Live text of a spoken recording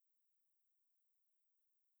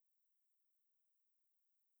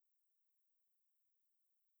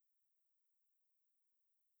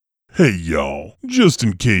Hey y'all, just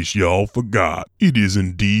in case y'all forgot, it is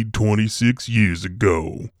indeed 26 years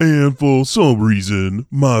ago, and for some reason,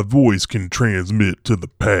 my voice can transmit to the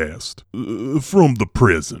past, from the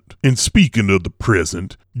present. And speaking of the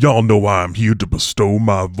present, y'all know I'm here to bestow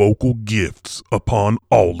my vocal gifts upon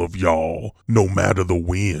all of y'all, no matter the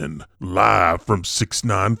when, live from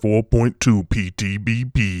 694.2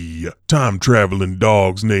 PTBP. Time-traveling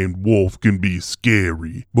dogs named Wolf can be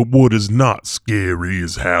scary, but what is not scary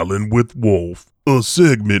is howling with Wolf. A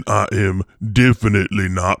segment I am definitely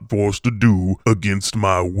not forced to do against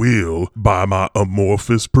my will by my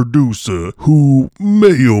amorphous producer, who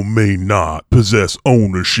may or may not possess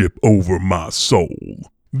ownership over my soul.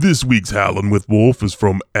 This week's Howlin' with Wolf is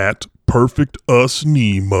from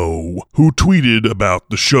 @PerfectUsNemo, who tweeted about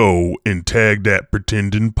the show and tagged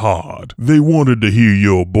 @PretendingPod. They wanted to hear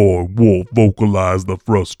your boy Wolf vocalize the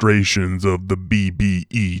frustrations of the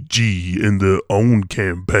BBEG in their own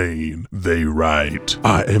campaign. They write,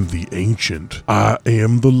 "I am the ancient, I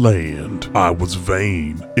am the land. I was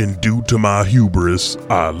vain, and due to my hubris,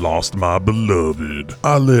 I lost my beloved.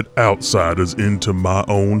 I let outsiders into my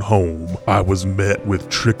own home. I was met with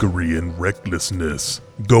trickery and recklessness,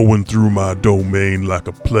 going through my domain like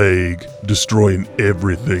a plague, destroying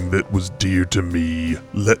everything that was dear to me.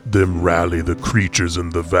 Let them rally the creatures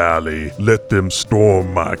in the valley. Let them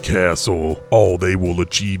storm my castle. All they will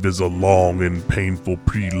achieve is a long and painful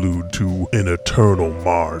prelude to an eternal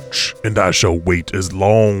march. And I shall wait as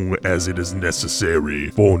long as it is necessary,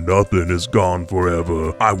 for nothing is gone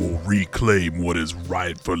forever. I will reclaim what is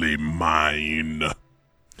rightfully mine."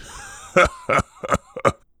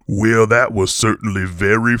 Well, that was certainly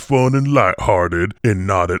very fun and lighthearted, and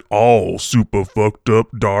not at all super fucked up,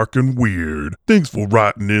 dark, and weird. Thanks for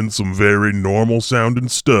writing in some very normal sounding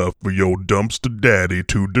stuff for your dumpster daddy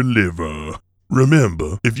to deliver.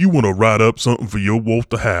 Remember, if you want to write up something for your wolf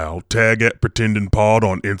to howl, tag @PretendingPod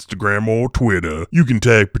on Instagram or Twitter. You can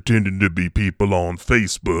tag Pretending to Be People on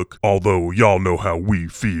Facebook, although y'all know how we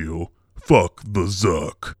feel. Fuck the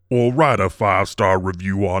Zuck. Or write a 5-star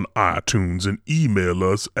review on iTunes and email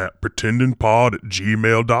us at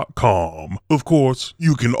pretendingpod@gmail.com. Of course,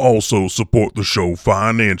 you can also support the show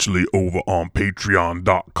financially over on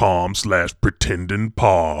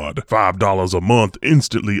patreon.com/pretendingpod. $5 a month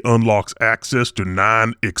instantly unlocks access to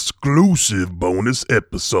 9 exclusive bonus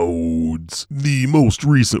episodes. The most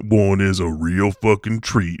recent one is a real fucking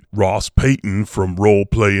treat. Ross Payton from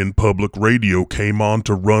Roleplay in Public Radio came on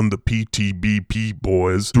to run the PTBP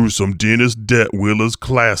boys through some Dennis Detwiller's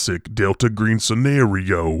classic Delta Green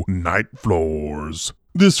scenario, Night Floors.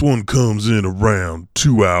 This one comes in around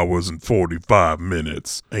 2 hours and 45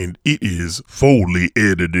 minutes, and it is fully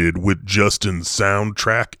edited with Justin's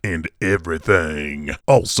soundtrack and everything.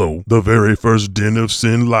 Also, the very first Den of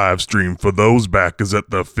Sin livestream for those backers at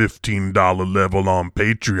the $15 level on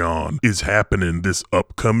Patreon is happening this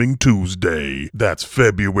upcoming Tuesday. That's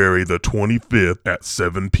February the 25th at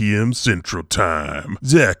 7 p.m. Central Time.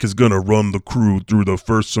 Zach is gonna run the crew through the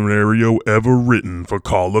first scenario ever written for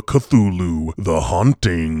Call of Cthulhu, The Haunting.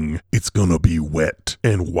 It's gonna be wet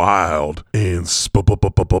and wild and spooky,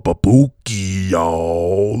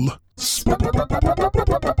 y'all. Spooky,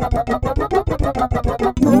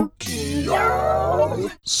 y'all.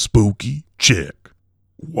 Spooky, check.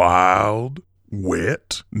 Wild,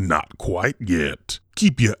 wet, not quite yet.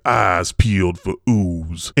 Keep your eyes peeled for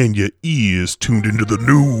ooze and your ears tuned into the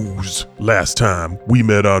news. Last time, we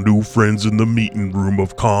met our new friends in the meeting room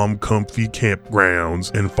of Calm Comfy Campgrounds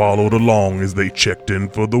and followed along as they checked in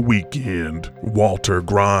for the weekend. Walter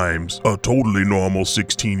Grimes, a totally normal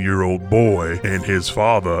 16-year-old boy, and his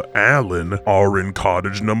father, Alan, are in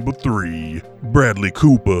cottage number 3. Bradley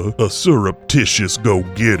Cooper, a surreptitious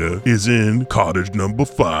go-getter, is in cottage number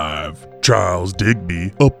 5. Charles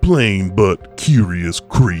Digby, a plain but curious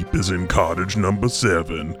creep, is in cottage number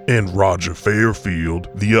 7. And Roger Fairfield,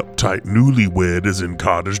 the uptight newlywed, is in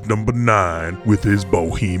cottage number 9 with his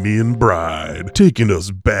bohemian bride, taking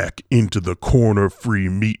us back into the corner-free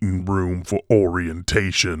meeting room for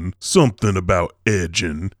orientation. Something about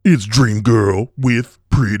edging. It's Dream Girl with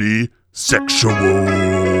Pretty Sexual.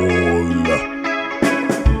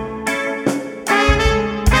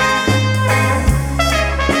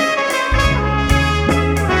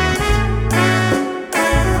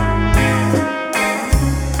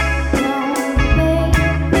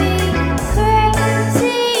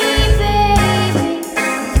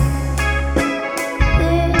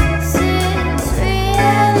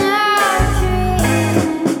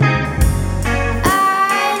 I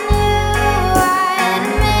knew I'd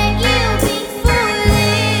met you before.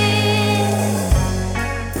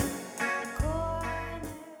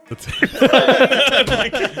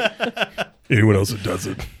 Anyone else that does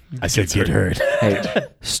it. I said get hurt. Hey,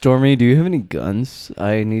 Stormy, do you have any guns?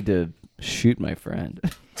 I need to shoot my friend.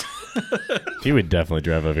 He would definitely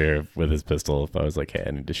drive over here with his pistol if I was like, hey,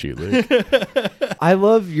 I need to shoot Luke. I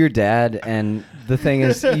love your dad, and the thing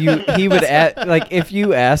is, he would if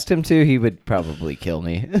you asked him to, he would probably kill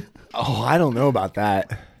me. Oh, I don't know about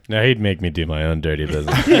that. No, he'd make me do my own dirty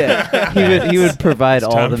business. Yeah, he would provide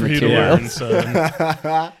all the Time for you to learn, materials.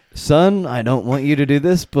 son. Son, I don't want you to do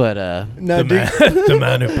this, but No, dude, The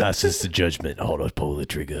man who passes the judgment, hold on, pull the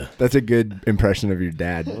trigger. that's a good impression of your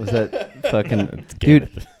dad. was that fucking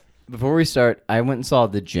dude? Before we start, I went and saw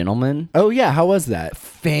The Gentleman. Oh yeah, how was that?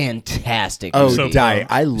 Fantastic. Oh, movie. So die!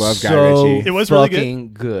 I love Guy so Ritchie. It was really good.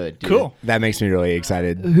 fucking good. Dude. Cool. That makes me really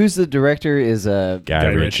excited. Who's the director? Is Guy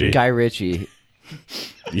Ritchie. Guy Ritchie.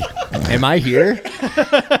 Am I here?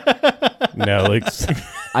 No, Luke's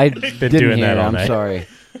I been didn't doing hear that it. all I'm night. sorry,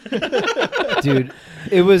 dude.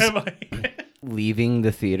 It was Am I? leaving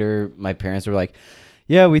the theater. My parents were like,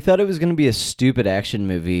 "Yeah, we thought it was going to be a stupid action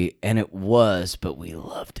movie, and it was, but we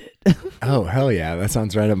loved it." Oh hell yeah, that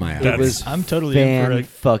sounds right up my alley. It was I'm totally in for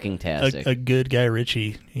fucking tastic. a good Guy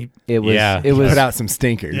Ritchie. It was. Yeah. It was. Put out some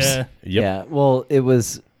stinkers. Yeah. Yep. Yeah. Well, it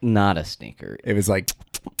was not a stinker. It was like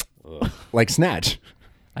Snatch.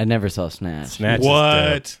 I never saw Snatch. Snatch is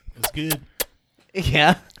What? It's good.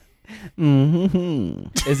 Yeah.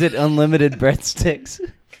 Is it unlimited breadsticks?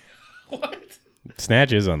 dope.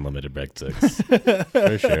 Snatch is unlimited breadsticks.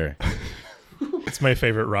 For sure. It's my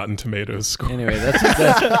favorite Rotten Tomatoes score. Anyway,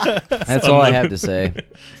 that's all I have to say.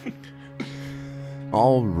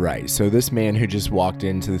 All right, so this man who just walked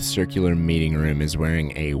into the circular meeting room is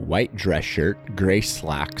wearing a white dress shirt, gray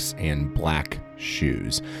slacks, and black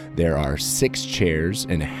shoes. There are 6 chairs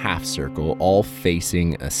in a half circle, all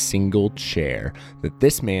facing a single chair that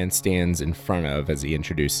this man stands in front of as he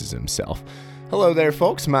introduces himself. Hello there,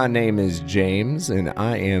 folks. My name is James, and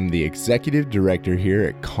I am the executive director here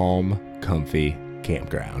at Calm Comfy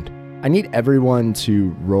Campground. I need everyone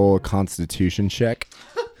to roll a constitution check.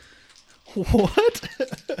 What?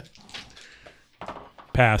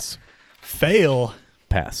 Pass. Fail.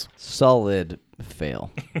 Pass. Solid fail.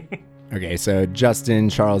 Okay, so Justin,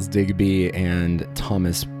 Charles Digby, and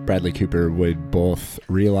Thomas Bradley Cooper would both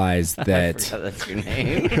realize that That's your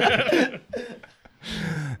name.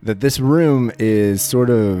 that this room is sort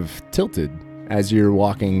of tilted. As you're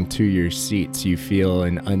walking to your seats, you feel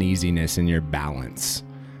an uneasiness in your balance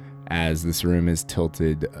as this room is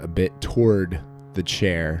tilted a bit toward the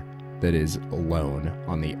chair that is alone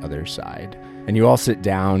on the other side. And you all sit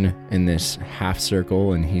down in this half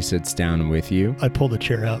circle, and he sits down with you. I pull the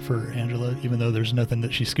chair out for Angela, even though there's nothing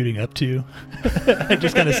that she's scooting up to. I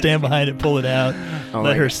just kind of stand behind it, pull it out, Oh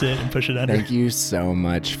let my her God. sit and push it under. Thank you so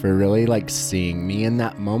much for really seeing me in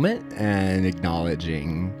that moment and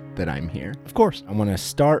acknowledging that I'm here. Of course. I want to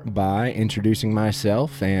start by introducing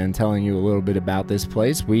myself and telling you a little bit about this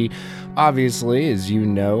place. We obviously, as you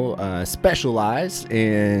know, specialize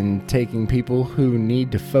in taking people who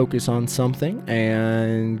need to focus on something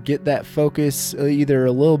and get that focus either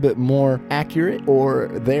a little bit more accurate or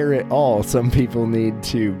there at all. Some people need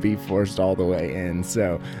to be forced all the way in.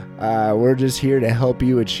 So we're just here to help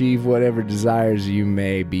you achieve whatever desires you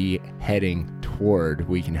may be heading toward.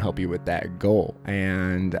 We can help you with that goal.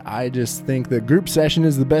 And I just think the group session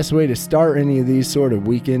is the best way to start any of these sort of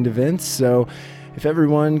weekend events. So if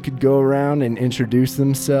everyone could go around and introduce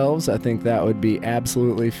themselves, I think that would be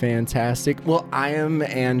absolutely fantastic. Well, I am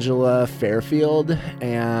Angela Fairfield,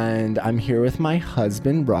 and I'm here with my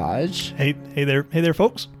husband, Raj. Hey there,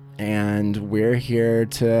 folks. And we're here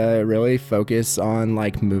to really focus on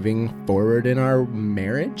moving forward in our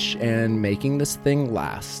marriage and making this thing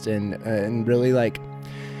last. And really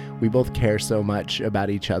we both care so much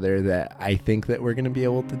about each other that I think that we're going to be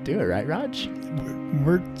able to do it, right, Raj?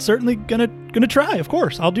 We're certainly gonna try. Of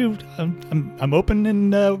course, I'll do. I'm open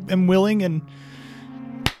and am willing. And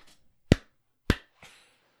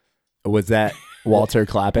Was that Walter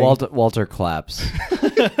clapping? Walter claps.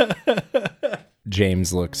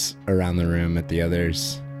 James looks around the room at the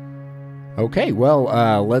others. Okay, well,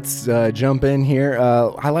 let's jump in here.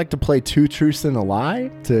 I like to play 2 truths and a lie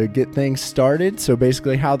to get things started. So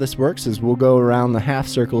basically how this works is we'll go around the half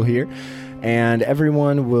circle here, and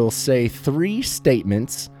everyone will say 3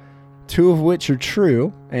 statements, 2 of which are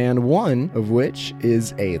true, and 1 of which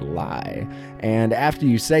is a lie. And after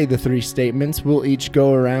you say the 3 statements, we'll each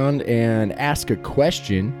go around and ask a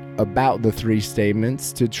question about the 3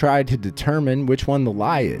 statements to try to determine which one the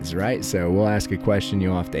lie is, right? So we'll ask a question,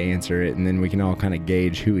 you'll have to answer it, and then we can all kind of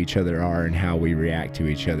gauge who each other are and how we react to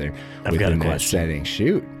each other I've got a within that question. setting.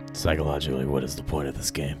 Shoot. Psychologically, what is the point of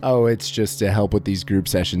this game? Oh, it's just to help with these group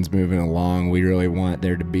sessions moving along. We really want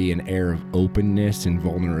there to be an air of openness and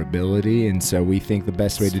vulnerability, and so we think the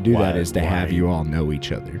best way to do that is to have you all know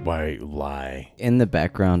each other. Why lie? In the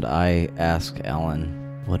background, I ask Alan,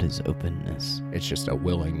 what is openness? It's just a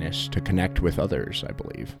willingness to connect with others, I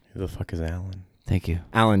believe. Who the fuck is Alan? Thank you.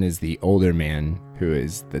 Alan is the older man who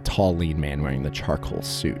is the tall, lean man wearing the charcoal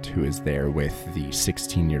suit who is there with the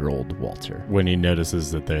 16-year-old Walter. When he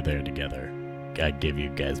notices that they're there together, I give you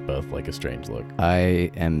guys both like a strange look.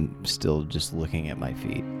 I am still just looking at my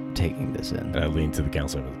feet, taking this in. And I lean to the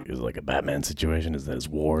counselor. Is it like a Batman situation? Is that his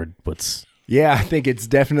ward? Yeah, I think it's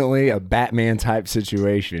definitely a Batman-type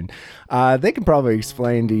situation. They can probably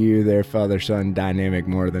explain to you their father-son dynamic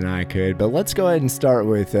more than I could, but let's go ahead and start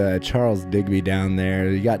with Charles Digby down there.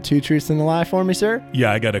 You got 2 truths and a lie for me, sir?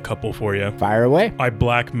 Yeah, I got a couple for you. Fire away. I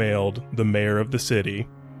blackmailed the mayor of the city.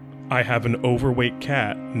 I have an overweight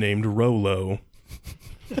cat named Rolo.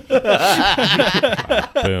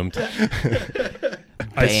 Boomed.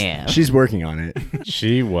 Bam. She's working on it.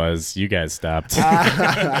 She was. You guys stopped.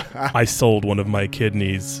 I sold one of my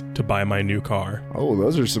kidneys to buy my new car. Oh,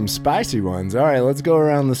 those are some spicy ones. All right, let's go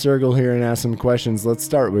around the circle here and ask some questions. Let's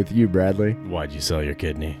start with you, Bradley. Why'd you sell your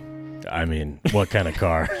kidney? I mean, what kind of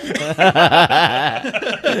car?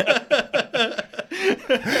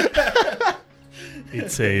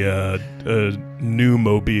 It's a new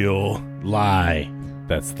mobile. Lie.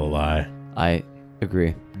 That's the lie. I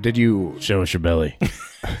agree. Did you... Show us your belly.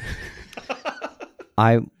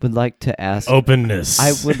 I would like to ask... Openness.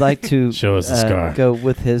 I would like to Show us the scar. go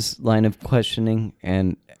with his line of questioning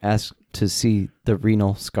and ask to see the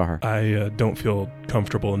renal scar. I don't feel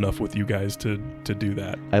comfortable enough with you guys to do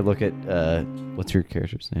that. I look at... what's your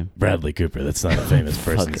character's name? Bradley Cooper. That's not a famous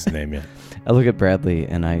person's name yet. I look at Bradley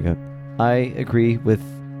and I go, I agree with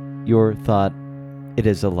your thought. It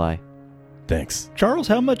is a lie. Thanks. Charles,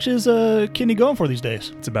 how much is a kidney going for these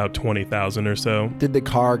days? It's about 20,000 or so. Did the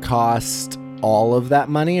car cost all of that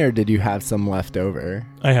money, or did you have some left over?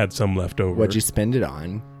 I had some left over. What'd you spend it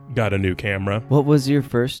on? Got a new camera. What was your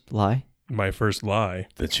first lie? My first lie.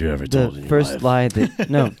 That you ever told in The your first life. lie that...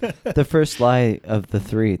 No, the first lie of the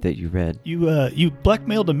 3 that you read. You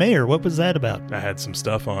blackmailed a mayor. What was that about? I had some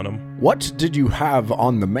stuff on him. What did you have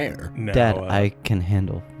on the mayor? Now, Dad, I can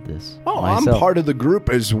handle this Oh, myself. I'm part of the group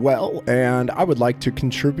as well, and I would like to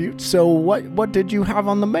contribute. So what did you have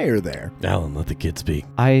on the mayor there? Alan, let the kid speak.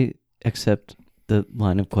 I accept the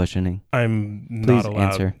line of questioning. I'm Please not allowed.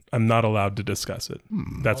 answer. I'm not allowed to discuss it.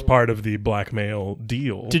 That's part of the blackmail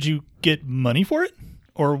deal. Did you get money for it?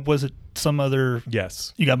 Or was it some other...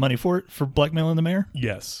 Yes. You got money for it? For blackmailing the mayor?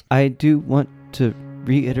 Yes. I do want to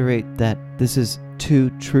reiterate that this is 2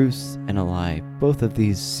 truths and a lie. Both of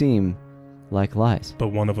these seem like lies. But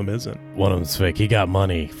one of them isn't. One of them's fake. He got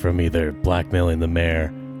money from either blackmailing the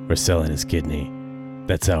mayor or selling his kidney.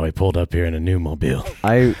 That's how he pulled up here in a new mobile.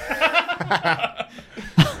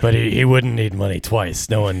 But he wouldn't need money twice.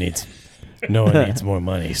 No one needs more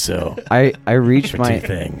money. So I reach for my 2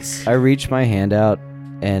 things. I reach my hand out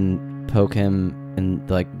and poke him in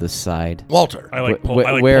like the side. Walter. I like pull, Wh-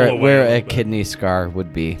 I like where pull away where a little bit. kidney scar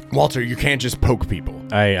would be. Walter, you can't just poke people.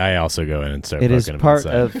 I also go in and start It poking is him part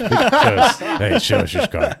inside. of the, Show us your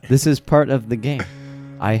scar. this is part of the game.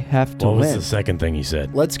 I have to What was win. the second thing you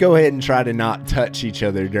said? Let's go ahead and try to not touch each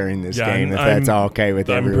other during this Yeah, game, if I'm- that's all okay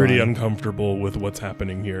with I'm everyone. pretty uncomfortable with what's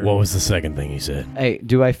happening here. What was the second thing you said? Hey,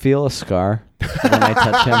 do I feel a scar when I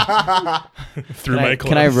touch him? Through my clothes.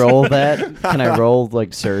 Can I roll that? Can I roll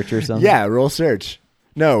like search or something? Yeah, roll search.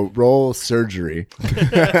 No, roll surgery.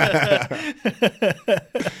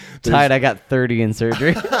 Tied. I got 30 in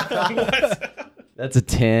surgery. That's a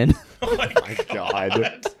 10. My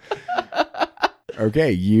God.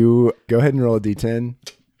 Okay, you go ahead and roll a d10.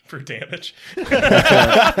 for damage?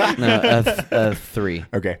 No, a 3.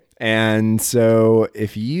 Okay. And so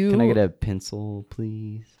if you... Can I get a pencil,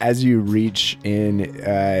 please? As you reach in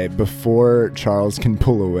before Charles can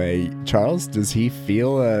pull away, Charles, does he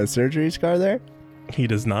feel a surgery scar there? He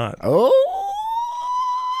does not. Oh!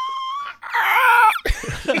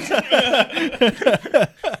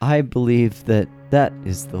 I believe that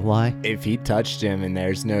is the lie. If he touched him and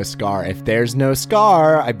there's no scar, if there's no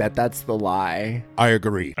scar, I bet that's the lie. I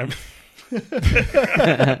agree.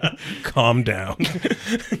 Calm down.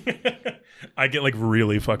 I get like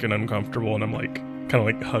really fucking uncomfortable and I'm like kind of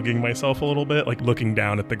like hugging myself a little bit, like looking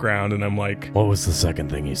down at the ground, and I'm like, What was the second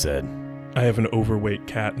thing you said? I have an overweight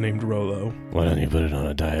cat named Rolo. Why don't you put it on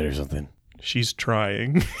a diet or something? She's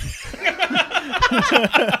trying.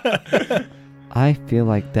 I feel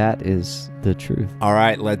like that is the truth. All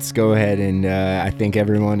right, let's go ahead and I think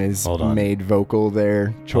everyone has Hold on. made vocal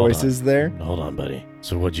their choices there. Hold on, buddy.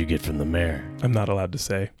 So what'd you get from the mayor? I'm not allowed to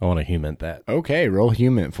say. I want to human that. Okay, roll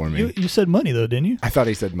human for me. You said money though, didn't you? I thought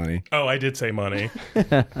he said money. Oh, I did say money. That's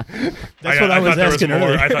what I was thought there asking more.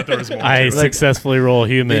 earlier. I thought there was more. I successfully roll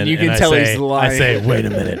human. Then you can and tell I he's say, lying. I say, wait a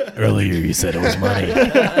minute. Earlier you said it was money.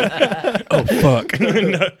 Oh, fuck.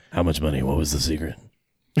 No. How much money? What was the secret?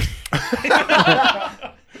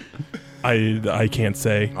 I can't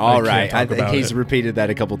say. All right, I Can't talk think about he's it. repeated that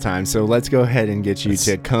a couple times. So let's go ahead and get you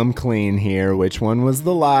to come clean here. Which one was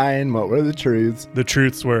the lie and what were the truths? The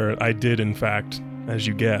truths were I did, in fact, as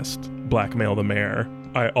you guessed, blackmail the mayor.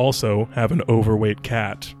 I also have an overweight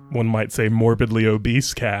cat, one might say morbidly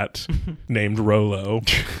obese cat, named Rolo,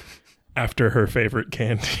 after her favorite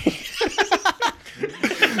candy.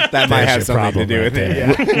 That might have There's your something to problem do with right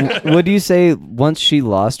it. Yeah. Would you say once she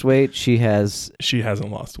lost weight, she has... She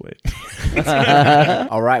hasn't lost weight.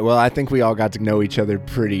 All right. Well, I think we all got to know each other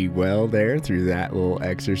pretty well there through that little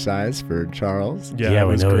exercise for Charles. Yeah, Yeah, it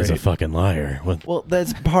we was know great. he's a fucking liar. What? Well,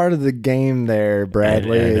 that's part of the game there,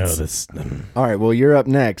 Bradley. I know It's- this. All right. Well, you're up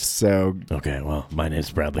next. So Okay, well, my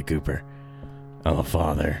name's Bradley Cooper. I'm a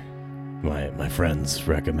father. My friends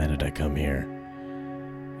recommended I come here.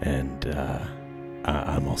 And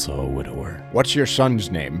I'm also a widower. what's your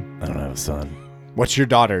son's name? I don't have a son. What's your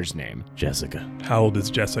daughter's name? Jessica, How old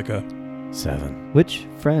is Jessica? 7. Which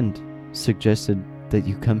friend suggested that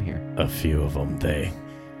you come here? A few of them, they...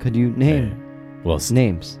 Could you name Well,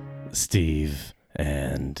 names? Steve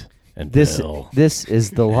and This Bill.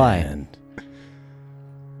 is the lie. And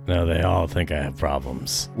no, they all think I have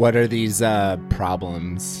problems. What are these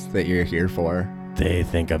problems that you're here for? They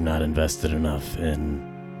think I'm not invested enough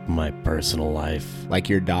in my personal life. Like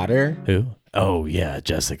your daughter? Who? Oh, yeah,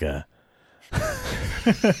 Jessica.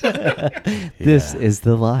 This Yeah. is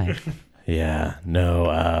the lie. Yeah,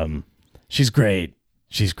 no, she's great.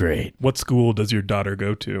 She's great. What school does your daughter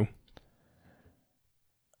go to?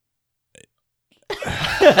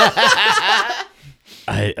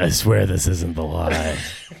 I swear this isn't the lie.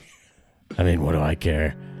 I mean, what do I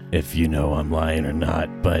care if you know I'm lying or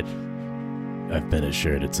not? But I've been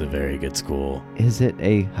assured it's a very good school. Is it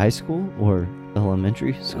a high school or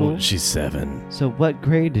elementary school? Well, she's 7. So what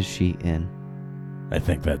grade is she in? I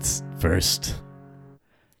think that's first.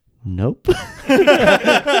 Nope. Are you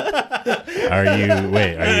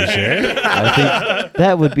sure? I think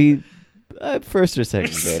that would be first or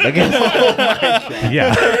second grade, I guess.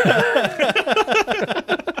 Yeah.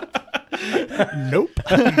 Nope.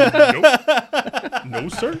 No,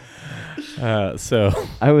 sir. So,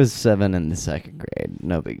 I was 7 in the second grade.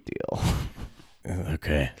 No big deal.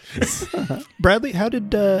 okay. It's Bradley, how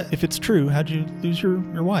did if it's true, how'd you lose your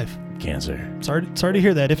wife? cancer. Sorry to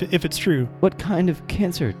hear that. If it's true, What kind of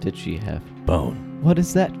cancer did she have? Bone. What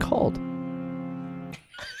is that called?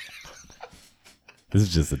 This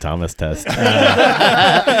is just a Thomas test.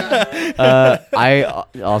 I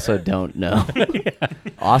also don't know.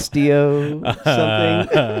 Osteo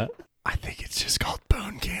something? I think it's just called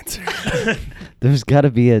bone cancer. There's got to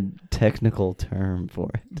be a technical term for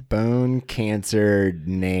it. Bone cancer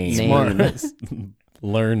name. Name.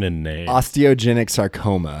 Learn and name. Osteogenic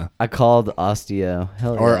sarcoma. I called osteo.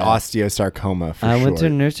 Hell Or yeah. osteosarcoma for I short. went to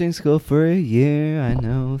nursing school for a year. I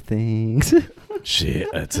know things. Shit,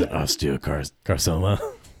 that's an osteocarcinoma.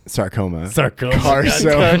 Sarcoma. Sarcoma.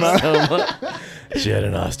 Carcoma. She had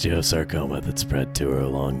an osteosarcoma that spread to her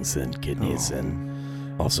lungs and kidneys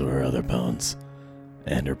and also her other bones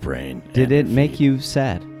and her brain. Did and it her make feet. you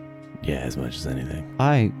sad? Yeah, as much as anything.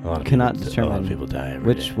 I A lot of cannot people, determine A lot of people die every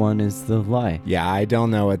which day. one is the lie. Yeah, I don't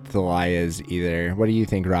know what the lie is either. What do you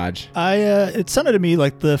think, Raj? it sounded to me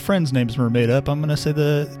like the friends' names were made up. I'm gonna say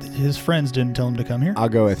his friends didn't tell him to come here. I'll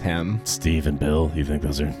go with him. Steve and Bill, you think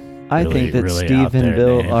those are I really, think that really Steve out and there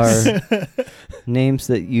Bill names? are names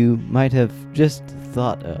that you might have just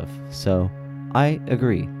thought of. So I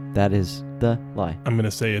agree. That is the lie. I'm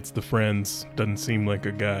gonna say it's the friends. Doesn't seem like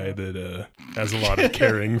a guy that has a lot of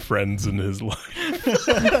caring friends in his life.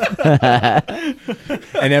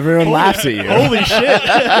 And everyone laughs at you. Holy shit!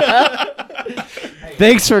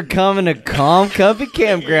 Thanks for coming to Calm Company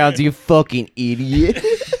Campgrounds, you fucking idiot.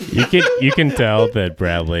 You can tell that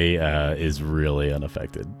Bradley is really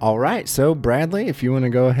unaffected. All right, so Bradley, if you want to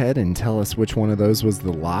go ahead and tell us which one of those was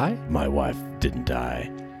the lie. My wife didn't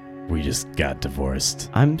die. We just got divorced.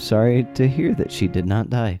 I'm sorry to hear that she did not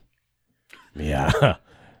die. Yeah,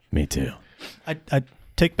 me too. I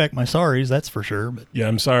take back my sorries, that's for sure. But Yeah,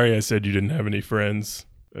 I'm sorry I said you didn't have any friends.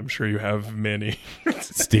 I'm sure you have many.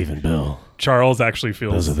 Stephen Bill. Charles actually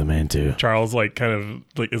feels. Those are the main two. Charles like kind of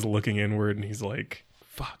like is looking inward and he's like,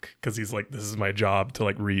 fuck, because he's like, this is my job to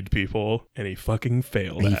like read people, and he fucking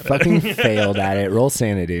failed He at fucking it. failed at it. Roll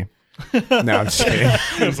sanity. No, I'm just kidding.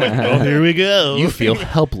 I was like, well, here we go. You feel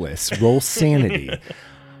helpless. Roll sanity.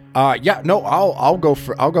 Yeah, no, I'll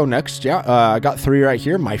go next. Yeah, I got 3 right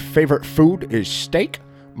here. My favorite food is steak.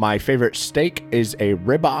 My favorite steak is a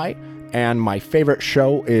ribeye, and my favorite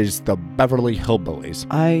show is the Beverly Hillbillies.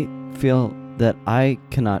 I feel that I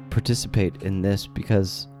cannot participate in this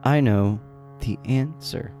because I know the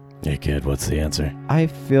answer. Hey, kid, what's the answer? I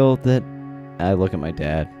feel that I look at my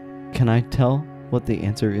dad. Can I tell what the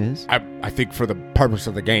answer is? I think for the purpose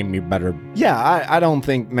of the game, you better. Yeah, I don't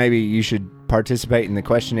think maybe you should participate in the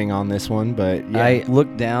questioning on this one, but yeah. I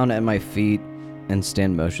look down at my feet and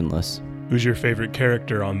stand motionless. Who's your favorite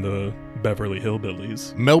character on the Beverly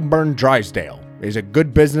Hillbillies? Milburn Drysdale. He's a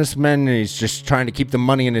good businessman, and he's just trying to keep the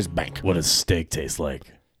money in his bank. What does steak taste like?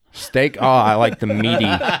 Steak? Oh, I like the meaty.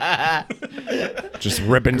 Just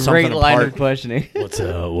ripping Great something line apart. of questioning. What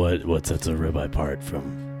sets a ribeye part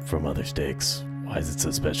from other steaks? Why is it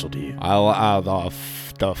so special to you?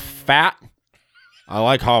 The fat. I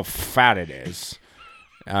like how fat it is.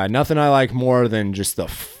 Nothing I like more than just the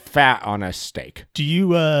fat on a steak. Do you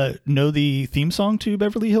know the theme song to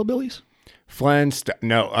Beverly Hillbillies?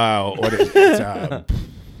 No. What is it?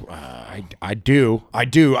 I do.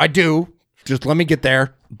 Just let me get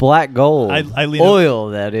there. Black gold. I lean oil,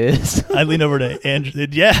 that is. I lean over to Angela.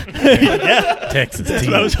 Yeah. Yeah. Texas That's tea.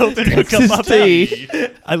 what I was hoping would come Texas up. tea.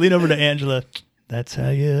 I lean over to Angela. That's how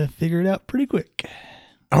you figure it out pretty quick.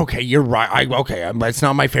 Okay, you're right. It's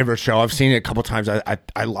not my favorite show. I've seen it a couple times.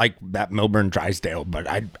 I like that Milburn Drysdale, but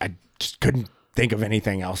I just couldn't think of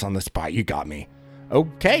anything else on the spot. You got me.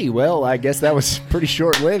 Okay, well, I guess that was pretty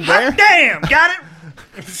short-lived there. Damn, got it.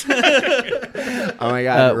 Oh my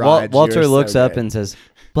God, Raj, Walter you're so looks up good. and says,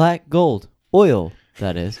 black gold. Oil,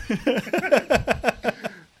 that is.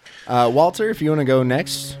 Walter, if you want to go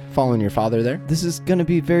next, following your father there. This is going to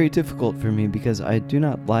be very difficult for me because I do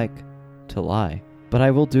not like to lie, but I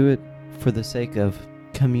will do it for the sake of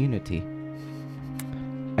community.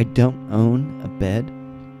 I don't own a bed.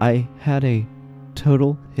 I had a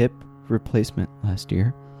total hip replacement last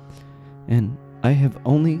year, and I have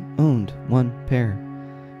only owned 1 pair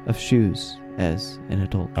of shoes as an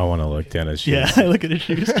adult. I want to look down his shoes. Yeah, I look at his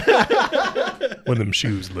shoes. What them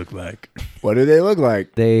shoes look like? What do they look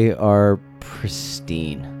like? They are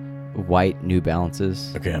pristine. White New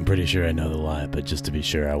Balances. Okay, I'm pretty sure I know the lie, but just to be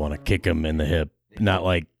sure, I want to kick him in the hip. Not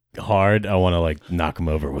like hard. I want to like knock him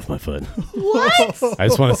over with my foot. What? I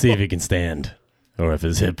just want to see if he can stand or if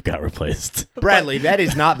his hip got replaced. Bradley, that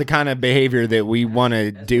is not the kind of behavior that we want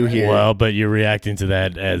to do here. Well, but you're reacting to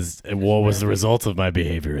that as what was the result of my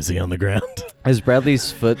behavior? Is he on the ground? As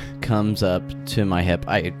Bradley's foot comes up to my hip,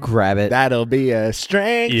 I grab it. That'll be a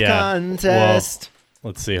strength contest.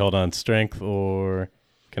 Well, let's see. Hold on. Strength or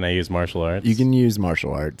can I use martial arts? You can use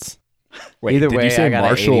martial arts. Wait, Either did way, you say I got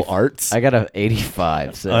martial arts? I got a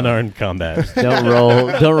 85. So Unarmed combat. don't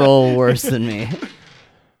roll worse than me.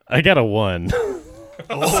 I got a 1.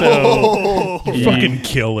 So you fucking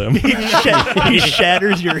kill him. He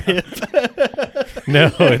shatters your hip.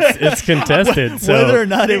 No, it's contested. So Whether or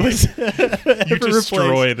not it was You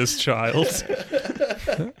destroy this child.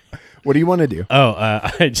 What do you want to do?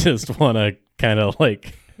 I just want to kind of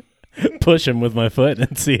like push him with my foot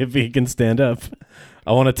and see if he can stand up.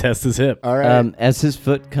 I want to test his hip. All right. As his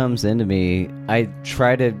foot comes into me, I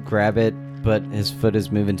try to grab it, but his foot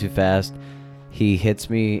is moving too fast. He hits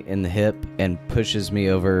me in the hip and pushes me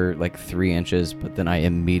over like 3 inches, but then I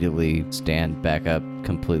immediately stand back up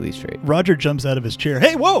completely straight. Roger jumps out of his chair.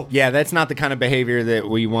 Hey, whoa! Yeah, that's not the kind of behavior that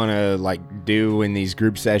we want to like do in these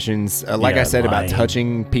group sessions. Like Yeah, I said about lying.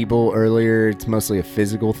 touching people earlier, it's mostly a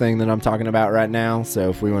physical thing that I'm talking about right now. So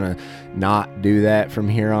if we want to not do that from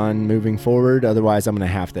here on moving forward, otherwise I'm going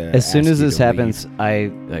to have to. As soon ask as you this to leave. happens,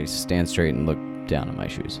 I stand straight and look down at my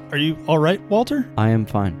shoes. Are you all right, Walter? I am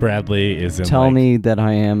fine. Bradley is in Tell like, me that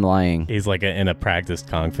I am lying. he's like in a practiced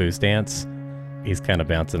kung fu stance. He's kind of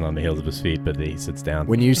bouncing on the heels of his feet, but he sits down.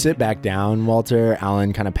 When you sit back down, Walter,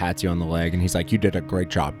 Alan kind of pats you on the leg and he's like, "You did a great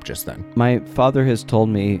job just then." My father has told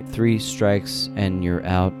me 3 strikes and you're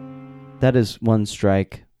out. That is 1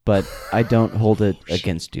 strike, but I don't hold it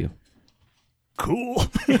against you. Cool.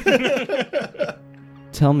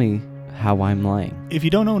 Tell me how I'm lying. If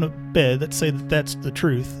you don't own a bed, let's say that that's the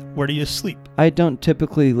truth. Where do you sleep? I don't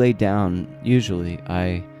typically lay down, usually.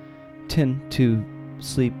 I tend to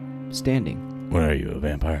sleep standing. What are you, a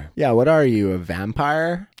vampire? Yeah, what are you, a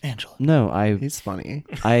vampire? Angela. No, He's funny.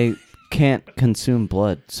 I can't consume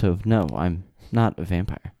blood, so no, I'm not a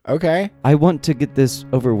vampire. Okay. I want to get this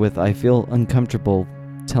over with. I feel uncomfortable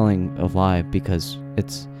telling a lie because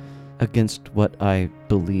it's against what I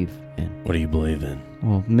believe in. What do you believe in?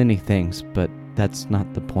 Well, many things, but that's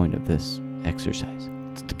not the point of this exercise.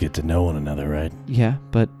 It's to get to know one another, right? Yeah,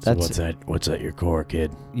 but So that's what's at your core,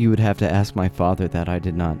 kid? you would have to ask my father that. I've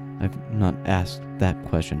not asked that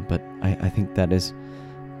question, but I think that is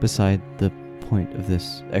beside the point of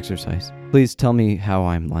this exercise. Please tell me how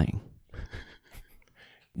I'm lying.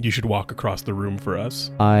 You should walk across the room for us.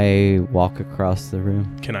 I walk across the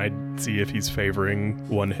room. Can I see if he's favoring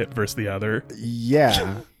one hip versus the other?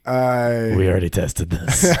 Yeah. We already tested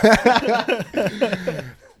this.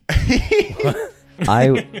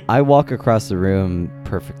 I walk across the room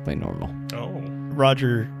perfectly normal. Oh.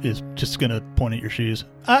 Roger is just going to point at your shoes.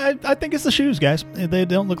 I think it's the shoes, guys. They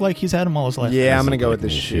don't look like he's had them all his life. Yeah, I'm going to Doesn't go look with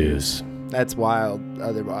the like shoes. That's wild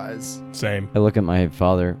otherwise. Same. I look at my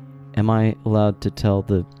father. Am I allowed to tell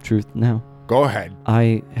the truth now? Go ahead.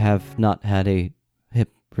 I have not had a hip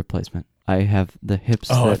replacement. I have the hips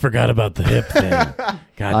Oh, I that forgot about the hip thing.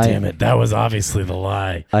 God damn it. That was obviously the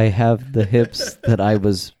lie. I have the hips that I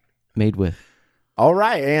was made with. All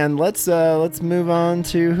right, and let's move on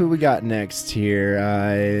to who we got next here.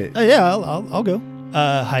 Yeah, I'll go.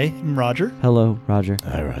 Hi, I'm Roger. Hello, Roger.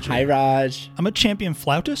 Hi, Roger. Hi, Raj. I'm a champion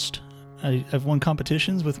flautist. I've won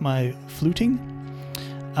competitions with my fluting.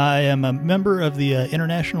 I am a member of the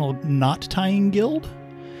International Knot Tying Guild.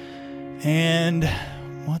 And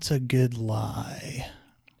what's a good lie?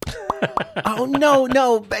 Oh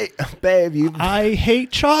no, babe, you. I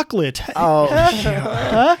hate chocolate. Oh,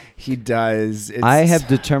 Huh? he does. I have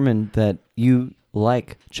determined that you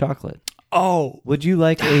like chocolate. Oh, Would you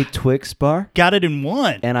like a Twix bar? got it in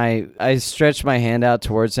one. And I stretch my hand out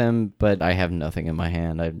towards him, but I have nothing in my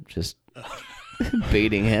hand. I'm just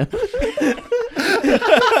baiting him.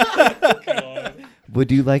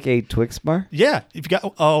 Would you like a Twix bar? Yeah, if you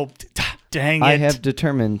got. Oh, dang it! I have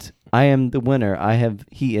determined I am the winner.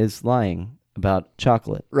 He is lying about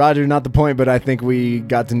chocolate. Roger, not the point, but I think we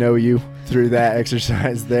got to know you through that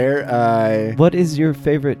exercise there. What is your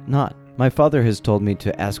favorite knot? My father has told me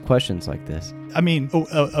to ask questions like this. I mean,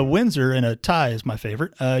 a Windsor and a tie is my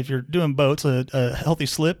favorite. If you're doing boats, a healthy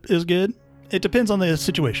slip is good. It depends on the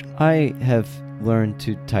situation. I have learned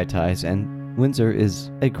to tie ties, and Windsor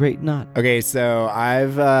is a great knot. Okay, so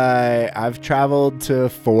I've traveled to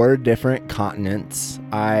 4 different continents.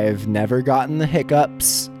 I've never gotten the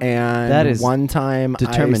hiccups, and That is one time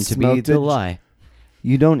Determined I to be smoked the lie.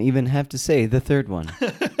 You don't even have to say the third one.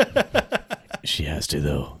 She has to,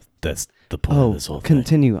 though. That's the point of Oh, this whole thing.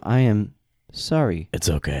 continue. I am sorry. It's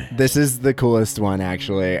okay. This is the coolest one,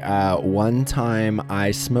 actually. One time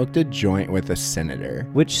I smoked a joint with a senator.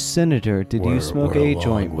 Which senator did you smoke we're a long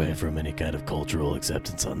joint way with? from any kind of cultural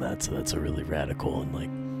acceptance on that, so that's a really radical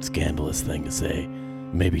and scandalous thing to say.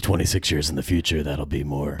 Maybe 26 years in the future, that'll be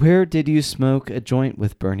more. Where did you smoke a joint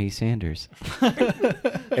with Bernie Sanders?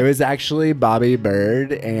 It was actually Bobby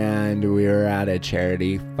Bird, and we were at a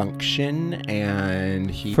charity function,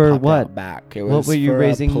 and he For popped what? out back. It What was were you for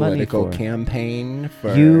raising a money political for? campaign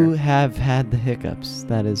for You have had the hiccups.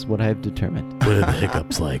 That is what I've determined. What are the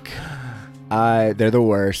hiccups like? They're the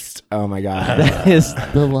worst. Oh my god. That is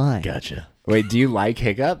the lie. Gotcha. Wait, do you like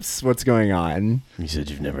hiccups? What's going on? You said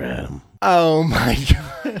you've never had them. Oh my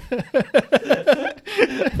god.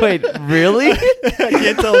 Wait, really? I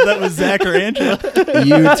can't tell if that was Zach or Angela.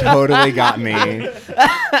 You totally got me.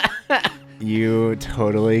 You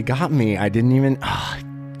totally got me. I didn't even. Oh,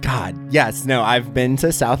 God. Yes. No, I've been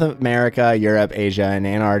to South America, Europe, Asia, and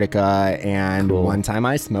Antarctica. And Cool. one time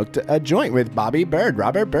I smoked a joint with Bobby Bird,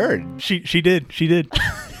 Robert Bird. She did.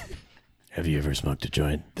 Have you ever smoked a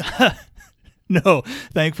joint? No,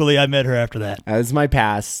 thankfully I met her after that. That was my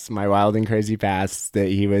past, my wild and crazy past that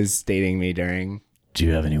he was dating me during. Do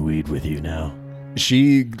you have any weed with you now?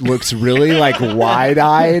 She looks really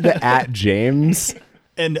wide-eyed at James.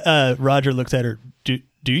 And Roger looks at her. Do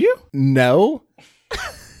you? No.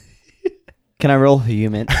 Can I roll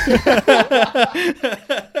human?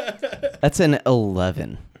 That's an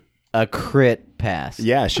 11. A crit pass.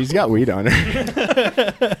 Yeah, she's got weed on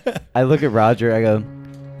her. I look at Roger. I go,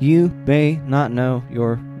 you may not know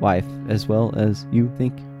your wife as well as you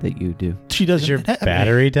think that you do. She doesn't. Is your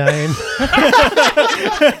battery dying?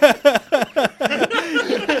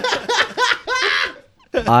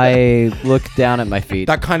 I look down at my feet.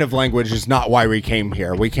 That kind of language is not why we came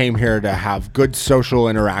here. We came here to have good social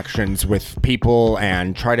interactions with people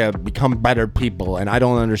and try to become better people. And I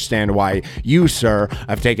don't understand why you, sir,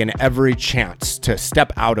 have taken every chance to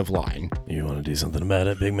step out of line. You want to do something about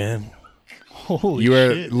it, big man? Holy You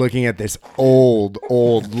are shit. looking at this old,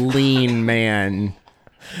 lean man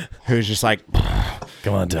who's just like,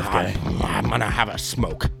 Come on, tough guy. I'm going to have a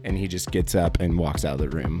smoke. And he just gets up and walks out of the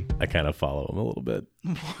room. I kind of follow him a little bit.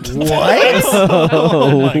 What?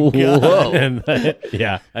 Oh my God. And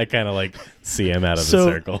I kind of like see him out of So-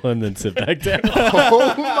 the circle and then sit back down.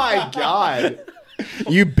 Oh my God.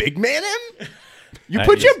 You big man him? You I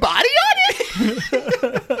put just- your body on it?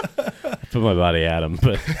 Put my body at him,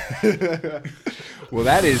 but Well,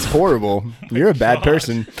 that is horrible. You're a bad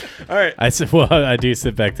person. All right. I do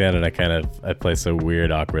sit back down and I place a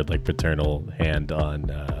weird, awkward, like paternal hand on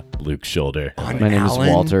Luke's shoulder. My name is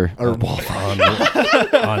Walter. Or Walter.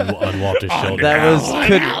 on Walter's shoulder. That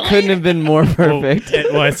was couldn't have been more perfect.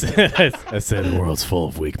 I said the world's full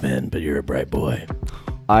of weak men, but you're a bright boy.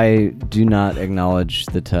 I do not acknowledge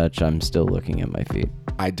the touch. I'm still looking at my feet.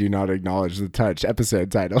 I do not acknowledge the touch. Episode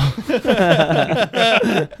title.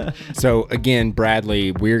 So again,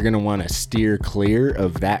 Bradley, we're going to want to steer clear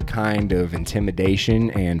of that kind of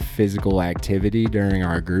intimidation and physical activity during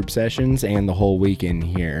our group sessions and the whole weekend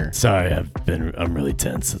here. Sorry, I'm really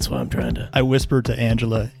tense. That's why I'm trying to. I whispered to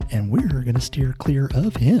Angela, and we're going to steer clear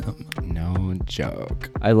of him. No joke.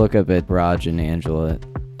 I look up at Raj and Angela.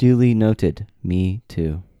 Duly noted. Me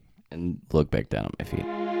too. And look back down at my feet.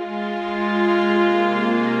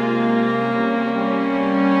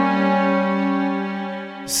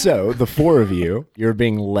 So, the four of you, you're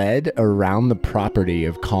being led around the property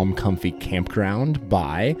of Calm Comfy Campground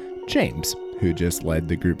by James, who just led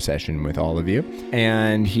the group session with all of you.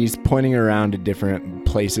 And he's pointing around to different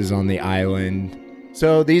places on the island.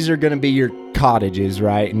 So, these are going to be your cottages,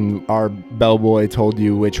 right? And our bellboy told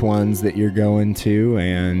you which ones that you're going to.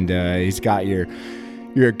 And he's got your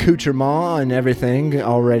accoutrement and everything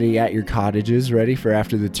already at your cottages ready for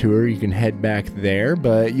after the tour. You can head back there,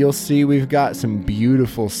 but you'll see we've got some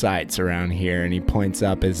beautiful sights around here. And he points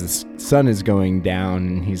up as the sun is going down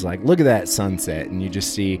and he's like, look at that sunset. And you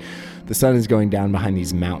just see the sun is going down behind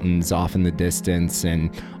these mountains off in the distance.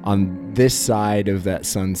 And on this side of that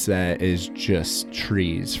sunset is just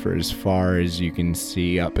trees for as far as you can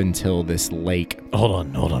see up until this lake.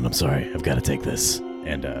 Hold on. I'm sorry. I've got to take this.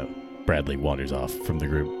 And Bradley wanders off from the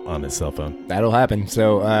group on his cell phone. That'll happen.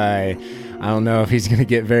 So I don't know if he's going to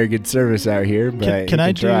get very good service out here, but Can he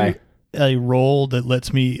I try. do a roll that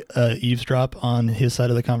lets me eavesdrop on his side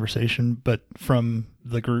of the conversation, but from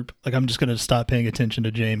the group? Like, I'm just going to stop paying attention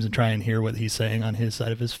to James and try and hear what he's saying on his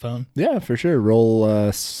side of his phone. Yeah, for sure.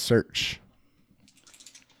 Roll search.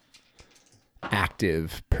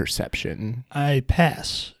 Active perception. I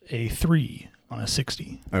pass a 3 on a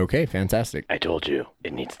 60. Okay, fantastic. I told you,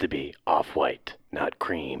 it needs to be off-white, not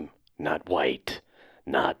cream, not white,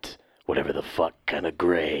 not whatever the fuck kind of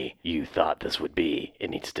gray you thought this would be.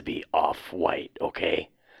 It needs to be off-white, okay?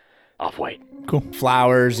 Off-white. Cool.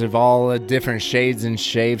 Flowers of all different shades and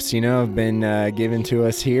shapes, have been given to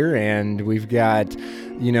us here. And we've got,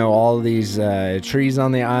 all these trees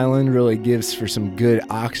on the island. Really gives for some good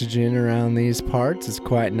oxygen around these parts. It's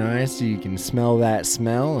quite nice. You can smell that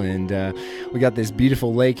smell. And we got this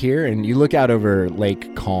beautiful lake here. And you look out over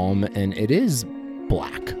Lake Calm, and it is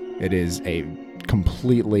black. It is a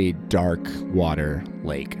completely dark water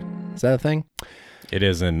lake. Is that a thing? It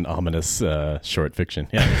is an ominous short fiction.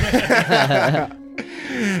 Yeah.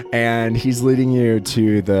 And he's leading you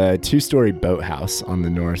to the 2-story boathouse on the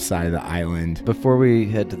north side of the island. Before we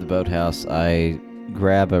head to the boathouse, I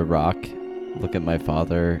grab a rock, look at my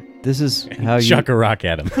father. This is how you Chuck a rock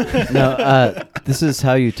at him. this is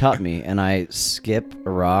how you taught me, and I skip a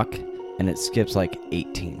rock, and it skips like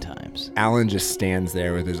 18 times. Alan just stands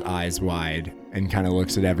there with his eyes wide and kind of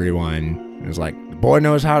looks at everyone and is like, the boy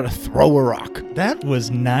knows how to throw a rock. That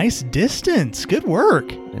was nice distance. Good work.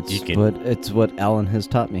 It's what Alan has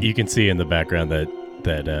taught me. You can see in the background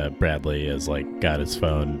that Bradley has got his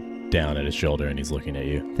phone down at his shoulder and he's looking at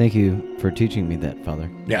you. Thank you for teaching me that, Father.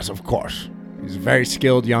 Yes, of course. He's a very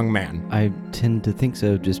skilled young man. I tend to think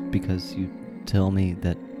so just because you tell me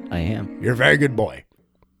that I am. You're a very good boy.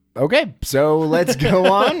 Okay, so let's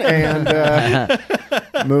go on and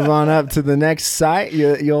move on up to the next site.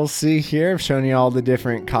 You'll see here, I've shown you all the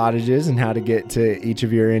different cottages and how to get to each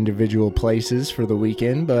of your individual places for the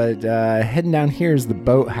weekend. But heading down here is the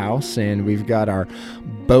boathouse, and we've got our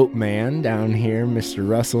boatman down here, Mr.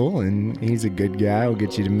 Russell, and he's a good guy. We'll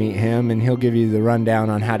get you to meet him, and he'll give you the rundown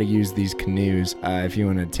on how to use these canoes if you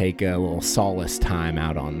want to take a little solace time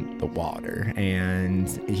out on the water. And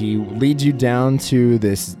he leads you down to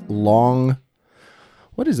this long,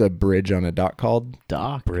 what is a bridge on a dock called?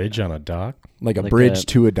 Dock? Bridge on a dock? Like a Like bridge a-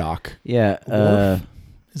 to a dock. Yeah. Wharf?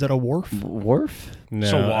 Is that a wharf? Wharf? No,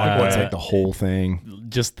 So It's like the whole thing.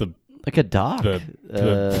 just the Like a dock.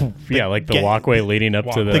 Yeah, like the walkway leading up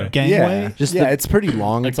to The the. gangway. Just yeah, the- it's pretty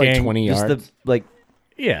long. It's like gang- 20 Just yards. the like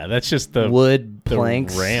Yeah, that's just the. wood the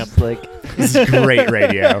planks. ramp. Like This is great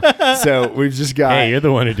radio. So we've just got Hey, you're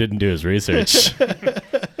the one who didn't do his research.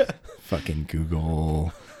 fucking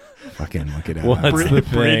Google. Fucking look it up. What's the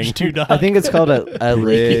Bridge thing? to dock. I think it's called a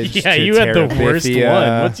Bridge Yeah, to you had the worst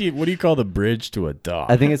Terabithia. one. What do you call the bridge to a dock?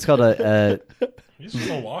 I think it's called a It's just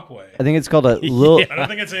a walkway. I think it's called a Lil. Yeah. I don't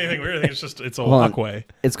think it's anything weird. I think it's a Hold on. walkway.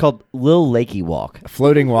 It's called Lil Lakey Walk.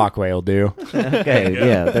 Floating walkway will do. Okay,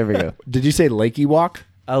 yeah, there we go. Did you say Lakey Walk?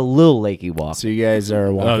 A Lil Lakey Walk. So you guys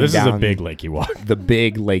are walking Oh, this is down a big lakey walk. the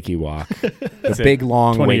big Lakey Walk. The it. big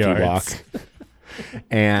long 20 wakey yards. walk.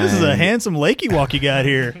 And This is a handsome lakey walk you got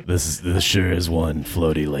here. This sure is one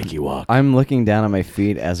floaty lakey walk. I'm looking down at my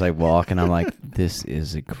feet as I walk, and I'm like, "This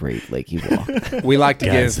is a great Lakey walk." we like to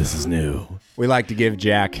Guys, give this is new. we like to give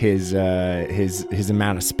Jack his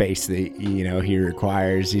amount of space that he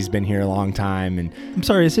requires. He's been here a long time, and I'm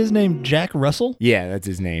sorry, is his name Jack Russell? yeah, that's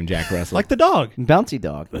his name, Jack Russell. Like the dog. Bouncy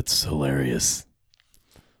dog. That's hilarious.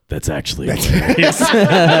 That's actually hilarious.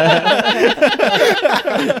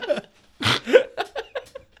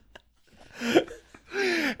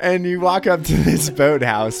 And you walk up to this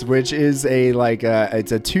boathouse, which is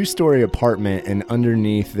it's a 2-story apartment, and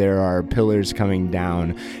underneath there are pillars coming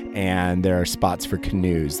down, and there are spots for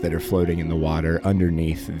canoes that are floating in the water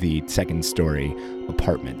underneath the 2nd-story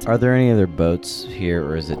apartment. Are there any other boats here,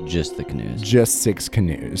 or is it just the canoes? Just 6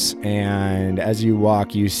 canoes. And as you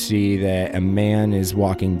walk, you see that a man is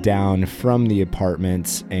walking down from the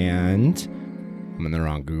apartment, and I'm in the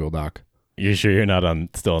wrong Google Doc. You sure you're not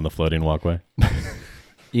still on the floating walkway?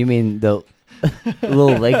 You mean the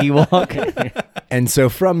Lil Lakey Walk? And so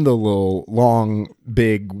from the little long,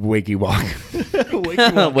 big wakey walk,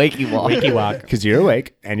 Wakey Walk. Wakey walk. because you're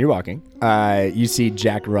awake and you're walking, you see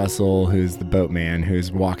Jack Russell, who's the boatman,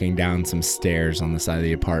 who's walking down some stairs on the side of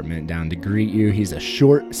the apartment down to greet you. He's a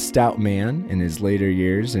short, stout man in his later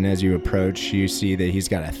years, and as you approach, you see that he's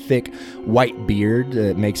got a thick white beard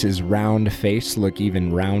that makes his round face look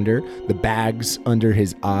even rounder. The bags under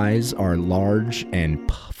his eyes are large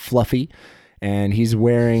and fluffy, and he's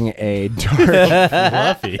wearing a dark...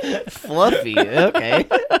 Fluffy. Fluffy. Okay.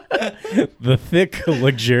 The thick, I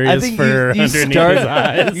luxurious think fur you underneath start- his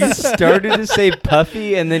eyes. You started to say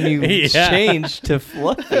puffy, and then you Yeah. changed to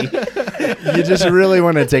fluffy. You just really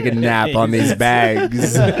want to take a nap on these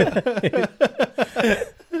bags.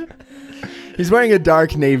 He's wearing a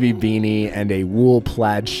dark navy beanie and a wool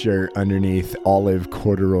plaid shirt underneath olive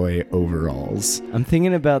corduroy overalls. I'm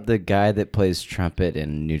thinking about the guy that plays trumpet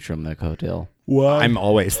in Neutral Milk Hotel. I'm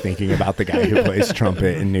always thinking about the guy who plays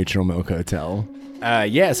trumpet in Neutral Milk Hotel.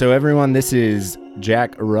 So everyone, this is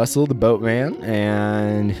Jack Russell, the boatman,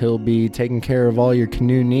 and he'll be taking care of all your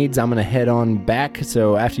canoe needs. I'm going to head on back,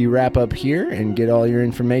 so after you wrap up here and get all your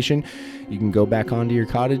information, you can go back onto your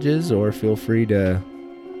cottages or feel free to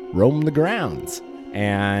roam the grounds.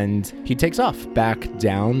 And he takes off back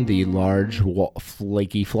down the large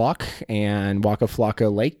flaky flock and Waka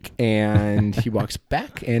Flocka Lake, and he walks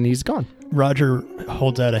back and he's gone. Roger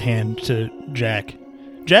holds out a hand to Jack.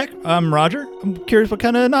 Jack, I'm Roger. I'm curious what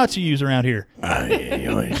kind of knots you use around here.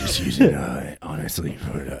 I just use it, honestly,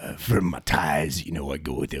 for my ties. I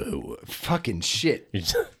go with the fucking shit.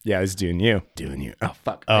 Yeah, I was doing you. Oh,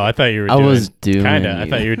 fuck. Oh, I thought you were I doing... was doing Kinda. I you.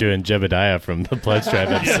 thought you were doing Jebediah from the Pledge Tribe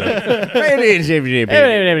episode.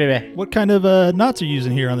 What kind of knots are you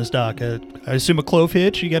using here on this dock? I assume a clove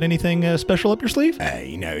hitch. You got anything special up your sleeve?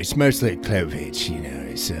 It's mostly a clove hitch,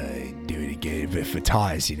 it's, do it again. But for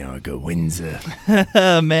ties, I go Windsor.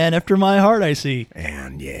 Man after my heart, I see.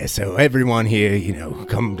 And yeah, so everyone here,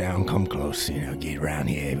 come down, come close, get around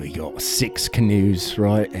here. We got 6 canoes,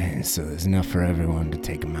 right? And so there's enough for everyone to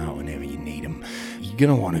take them out whenever you need them. You're going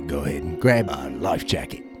to want to go ahead and grab a life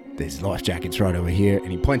jacket. There's life jackets right over here.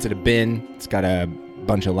 And he points at a bin. It's got a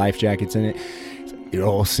bunch of life jackets in it. You're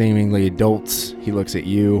all seemingly adults. He looks at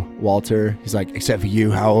you, Walter. He's like, except for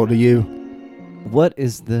you, how old are you? What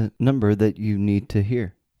is the number that you need to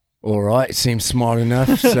hear? All right, seems smart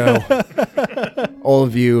enough. So all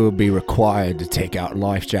of you will be required to take out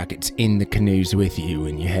life jackets in the canoes with you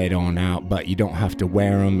when you head on out, but you don't have to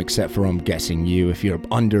wear them except for, I'm guessing, you. If you're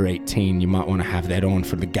under 18, you might want to have that on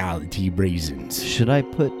for legality reasons. Should I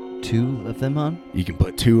put 2 of them on? You can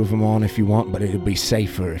put 2 of them on if you want, but it'll be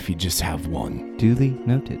safer if you just have 1. Duly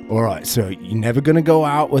noted. All right, so you're never going to go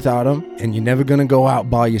out without them, and you're never going to go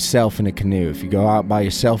out by yourself in a canoe. If you go out by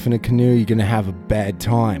yourself in a canoe, you're going to have a bad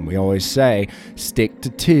time. We always say, stick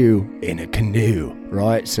to 2 in a canoe,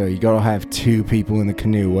 right? So you got to have 2 people in the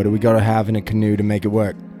canoe. What do we got to have in a canoe to make it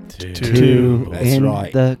work? Two. That's in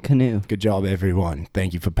right. the canoe. Good job, everyone.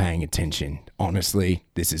 Thank you for paying attention. Honestly,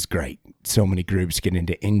 this is great. So many groups get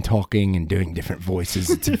into in-talking and doing different voices.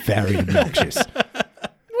 It's very obnoxious.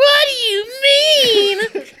 What do you mean?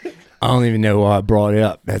 I don't even know why I brought it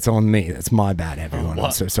up. That's on me. That's my bad, everyone.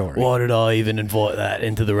 I'm so sorry. Why did I even invite that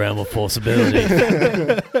into the realm of possibility?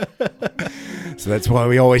 So that's why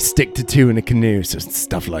we always stick to two in a canoe, so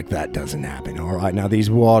stuff like that doesn't happen. All right, now these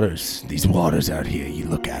waters out here, you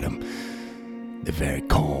look at them, they're very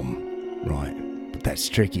calm, right? But that's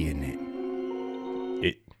tricky, isn't it?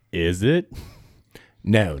 Is it?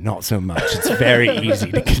 No, not so much. It's very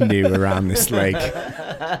easy to canoe around this lake.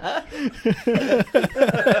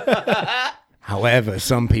 However,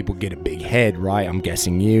 some people get a big head, right? I'm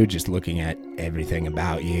guessing you, just looking at everything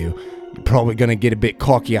about you. You're probably going to get a bit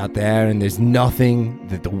cocky out there, and there's nothing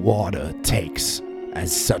that the water takes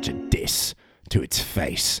as such a diss to its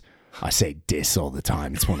face. I say diss all the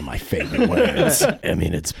time. It's one of my favorite words. I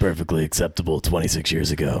mean, it's perfectly acceptable 26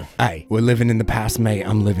 years ago. Hey, we're living in the past, mate.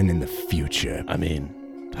 I'm living in the future. I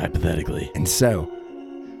mean, hypothetically. And so,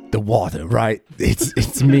 the water, right?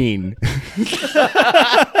 It's mean.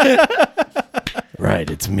 Right,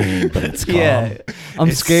 it's mean, but it's calm. Yeah,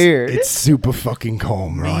 I'm scared. It's super fucking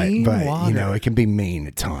calm, right? Mean But, water. it can be mean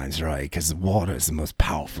at times, right? Because the water is the most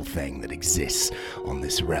powerful thing that exists on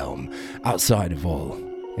this realm, outside of all.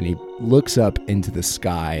 And he looks up into the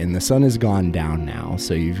sky, and the sun has gone down now,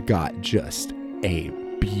 so you've got just a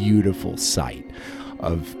beautiful sight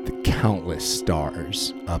of the countless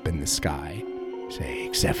stars up in the sky. Say,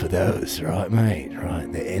 except for those, right, mate?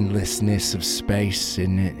 Right, the endlessness of space,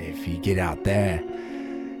 isn't it? If you get out there,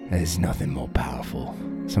 there's nothing more powerful.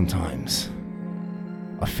 Sometimes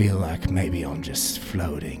I feel like maybe I'm just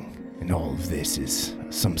floating, and all of this is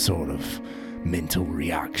some sort of mental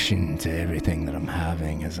reaction to everything that I'm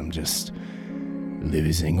having as I'm just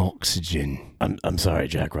losing oxygen. I'm sorry,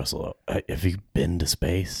 Jack Russell. Have you been to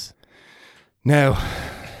space? No,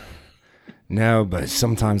 but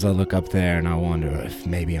sometimes I look up there and I wonder if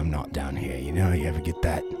maybe I'm not down here. You ever get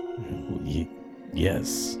that?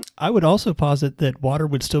 Yes. I would also posit that water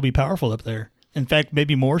would still be powerful up there. In fact,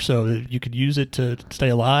 maybe more so. That you could use it to stay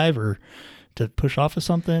alive or to push off of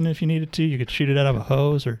something if you needed to. You could shoot it out of a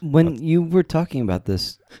hose or... When you were talking about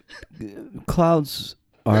this, clouds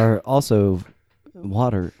are also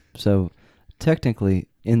water. So technically,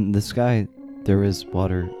 in the sky, there is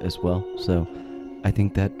water as well. So I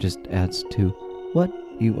think that just adds to what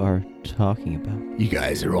you are talking about. You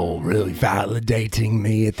guys are all really validating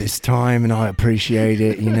me at this time, and I appreciate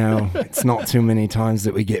it. It's not too many times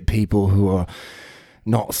that we get people who are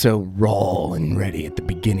not so raw and ready at the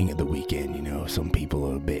beginning of the weekend. Some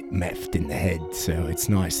people are a bit meffed in the head, so it's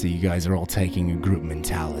nice that you guys are all taking a group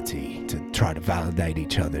mentality to try to validate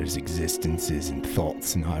each other's existences and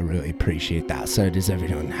thoughts, and I really appreciate that. So does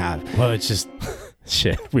everyone have... Well, it's just...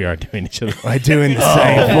 Shit, we are doing each other. We're doing the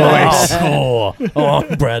same voice. Oh, cool. Oh,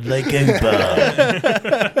 I'm Bradley Cooper.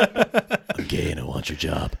 I'm gay and I want your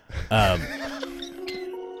job.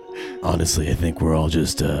 Honestly, I think we're all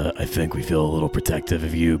just, I think we feel a little protective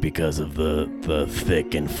of you because of the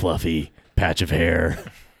thick and fluffy patch of hair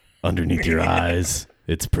underneath your eyes.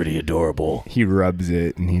 It's pretty adorable. He rubs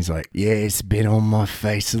it, and he's like, yeah, it's been on my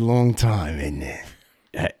face a long time, isn't it?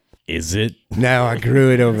 Is it? No, I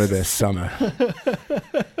grew it over the summer.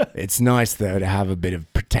 It's nice, though, to have a bit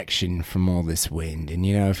of protection from all this wind. And,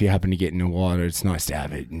 if you happen to get in the water, it's nice to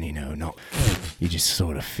have it. And, not... You just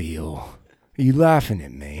sort of feel... Are you laughing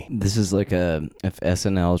at me? This is like if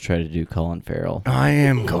SNL tried to do Colin Farrell. I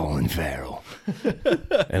am Colin Farrell.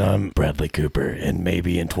 And I'm Bradley Cooper. And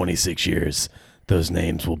maybe in 26 years... those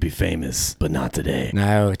names will be famous, but not today.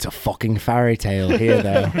 No, it's a fucking fairy tale here,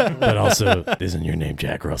 though. But also, isn't your name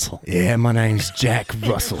Jack Russell? Yeah, my name's Jack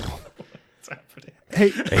Russell.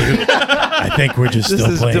 Hey, I think we're just This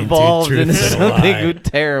still has playing devolved two into truths and a lie. something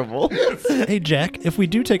terrible. hey, Jack, if we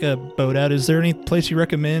do take a boat out, is there any place you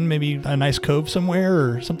recommend? Maybe a nice cove somewhere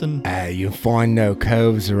or something? You'll find no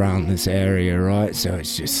coves around this area, right? So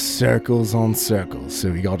it's just circles on circles. So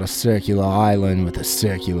we got a circular island with a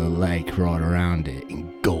circular lake right around it,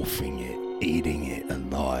 engulfing it, eating it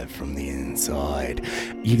alive from the inside.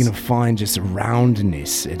 You're going to find just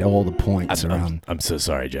roundness at all the points around. I'm so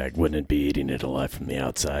sorry, Jack. Wouldn't it be eating it alive from the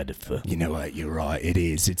outside if the... You know what? You're right. It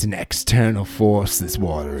is. It's an external force, this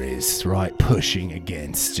water is, right? Pushing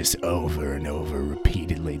against just over and over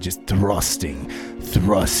repeatedly, just thrusting There's into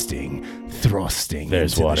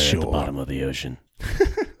water the shore. at the bottom of the ocean.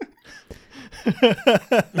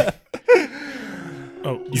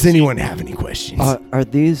 Oh, Does anyone have any questions? Are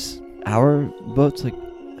these our boats? Like,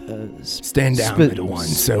 Stand down, little one.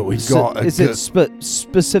 So we've got a Is it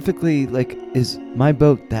specifically, like, is my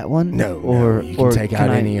boat that one? No, or you can take out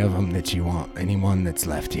I- any of them that you want. Anyone that's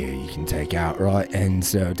left here, you can take out, right? And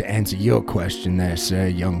so to answer your question there, sir,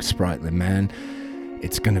 young sprightly man,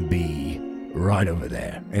 it's gonna be right over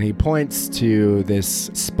there. And he points to this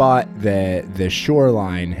spot that the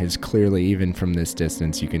shoreline has clearly, even from this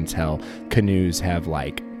distance, you can tell canoes have,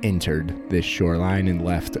 like, entered this shoreline and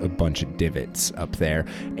left a bunch of divots up there.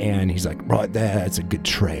 And he's like, right there, that's a good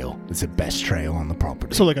trail. It's the best trail on the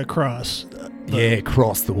property. So like a cross. Yeah,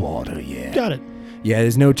 across the water, yeah. Got it. Yeah,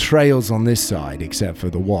 there's no trails on this side except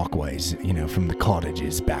for the walkways, from the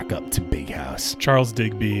cottages back up to Big House. Charles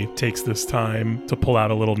Digby takes this time to pull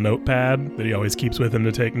out a little notepad that he always keeps with him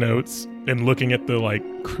to take notes. And looking at the, like,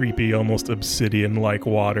 creepy, almost obsidian-like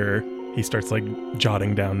water, he starts, like,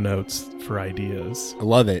 jotting down notes for ideas. I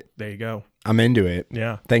love it. There you go. I'm into it.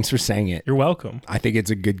 Yeah. Thanks for saying it. You're welcome. I think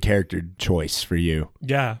it's a good character choice for you.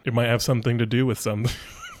 Yeah. It might have something to do with something.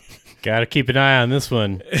 Gotta keep an eye on this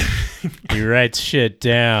one. He writes shit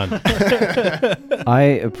down.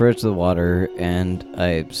 I approach the water and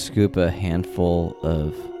I scoop a handful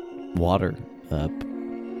of water up,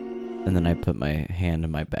 and then I put my hand in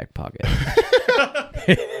my back pocket.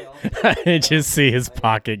 I just see his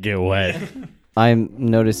pocket get wet. I'm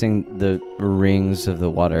noticing the rings of the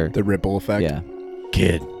water. The ripple effect. Yeah.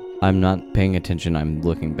 Kid, I'm not paying attention. I'm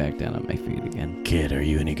looking back down at my feet again. kid, are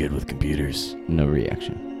you any good with computers? No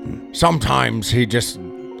reaction. Sometimes he just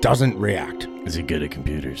doesn't react. Is he good at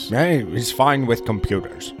computers? Hey, he's fine with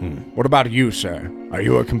computers. What about you, sir? Are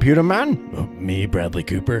you a computer man? Me, Bradley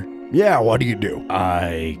Cooper? Yeah, what do you do?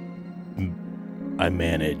 I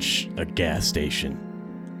manage a gas station.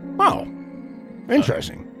 Oh,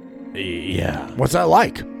 interesting. Yeah, What's that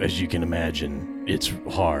like? as you can imagine, it's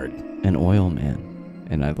hard. An oil man.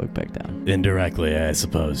 And I look back down. Indirectly, I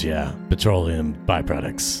suppose, yeah. Petroleum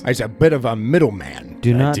byproducts. He's a bit of a middleman.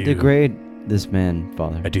 Do I not do. degrade this man,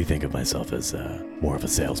 Father. I do think of myself as more of a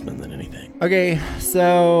salesman than anything. Okay,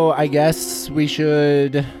 so I guess we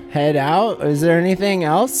should head out. Is there anything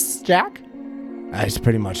else, Jack? That's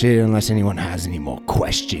pretty much it, unless anyone has any more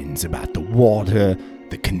questions about the water,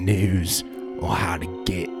 the canoes, or how to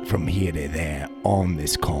get from here to there on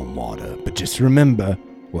this calm water. But just remember,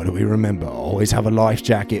 what do we remember? Always have a life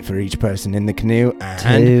jacket for each person in the canoe,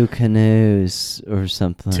 and 2 canoes or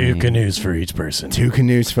something. 2 canoes for each person. 2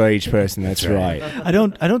 canoes for each person. That's That's right. right. I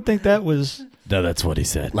don't think that was. No, that's what he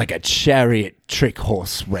said. Like a chariot trick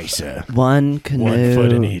horse racer. 1 canoe. 1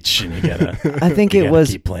 foot in each, and you gotta. I think you it gotta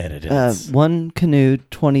was keep playing it. It's- 1 canoe,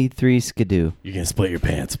 23 skidoo. You can split your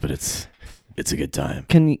pants, but it's a good time.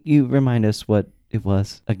 Can you remind us what it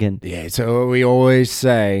was again? Yeah, so we always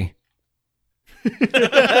say.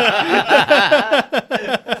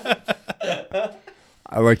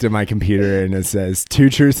 I looked at my computer and it says 2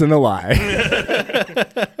 truths and a lie.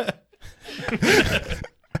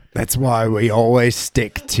 That's why we always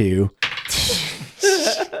stick to.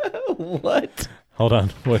 What? Hold on.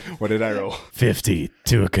 What did I roll? 50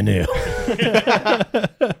 to a canoe.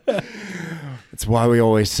 That's why we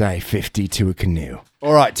always say 50 to a canoe.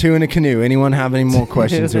 All right, 2 in a canoe. Anyone have any more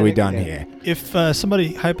questions? Are we done here? If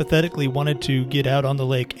somebody hypothetically wanted to get out on the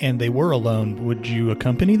lake and they were alone, would you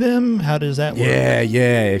accompany them? How does that work?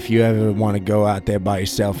 Yeah. If you ever want to go out there by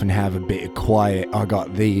yourself and have a bit of quiet, I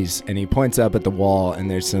got these. And he points up at the wall, and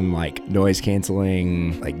there's some like noise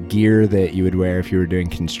canceling like gear that you would wear if you were doing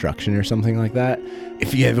construction or something like that.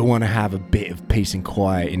 If you ever want to have a bit of peace and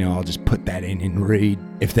quiet, I'll just put that in and read.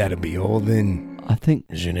 If that'll be all, then I think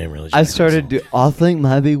Is your name really? I Jack started Russell? I think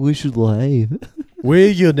maybe we should leave. We're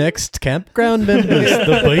your next campground members,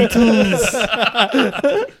 the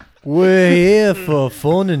Beatles. We're here for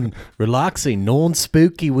fun and relaxing,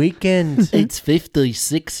 non-spooky weekend. It's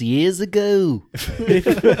 56 years ago.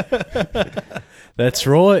 That's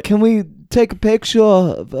right. Can we take a picture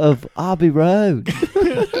of Abbey Road?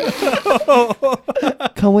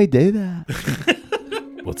 Can we do that?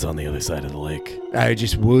 What's on the other side of the lake? oh,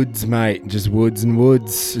 just woods, mate. Just woods and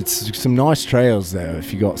woods. It's some nice trails though.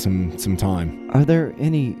 If you got some time. Are there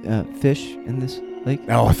any fish in this lake?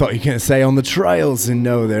 Oh, I thought you were gonna say on the trails, and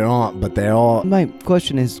no, there aren't, but there are. My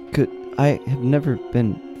question is, I have never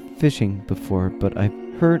been fishing before, but I've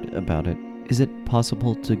heard about it. Is it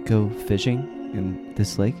possible to go fishing in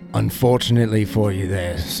this lake? Unfortunately for you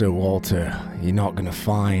there, Sir Walter, you're not going to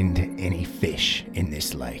find any fish in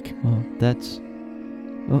this lake. Well, that's...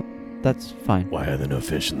 Well, That's fine. Why are there no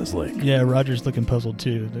fish in this lake? Yeah, Roger's looking puzzled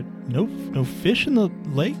too. No fish in the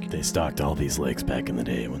lake? They stocked all these lakes back in the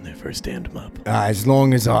day when they first dammed them up. As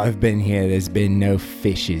long as I've been here, there's been no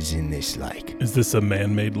fishes in this lake. Is this a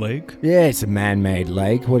man-made lake? Yeah, it's a man-made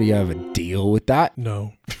lake. What, do you have a deal with that?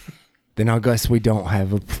 No. Then I guess we don't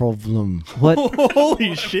have a problem. What?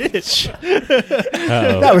 Holy shit.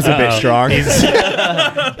 That was a bit strong. It's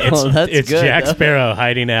good. Jack Sparrow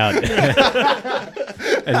hiding out.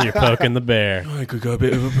 And you're poking the bear. I could got a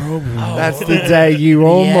bit of a problem. That's the day you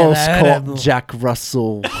almost caught Jack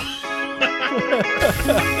Russell.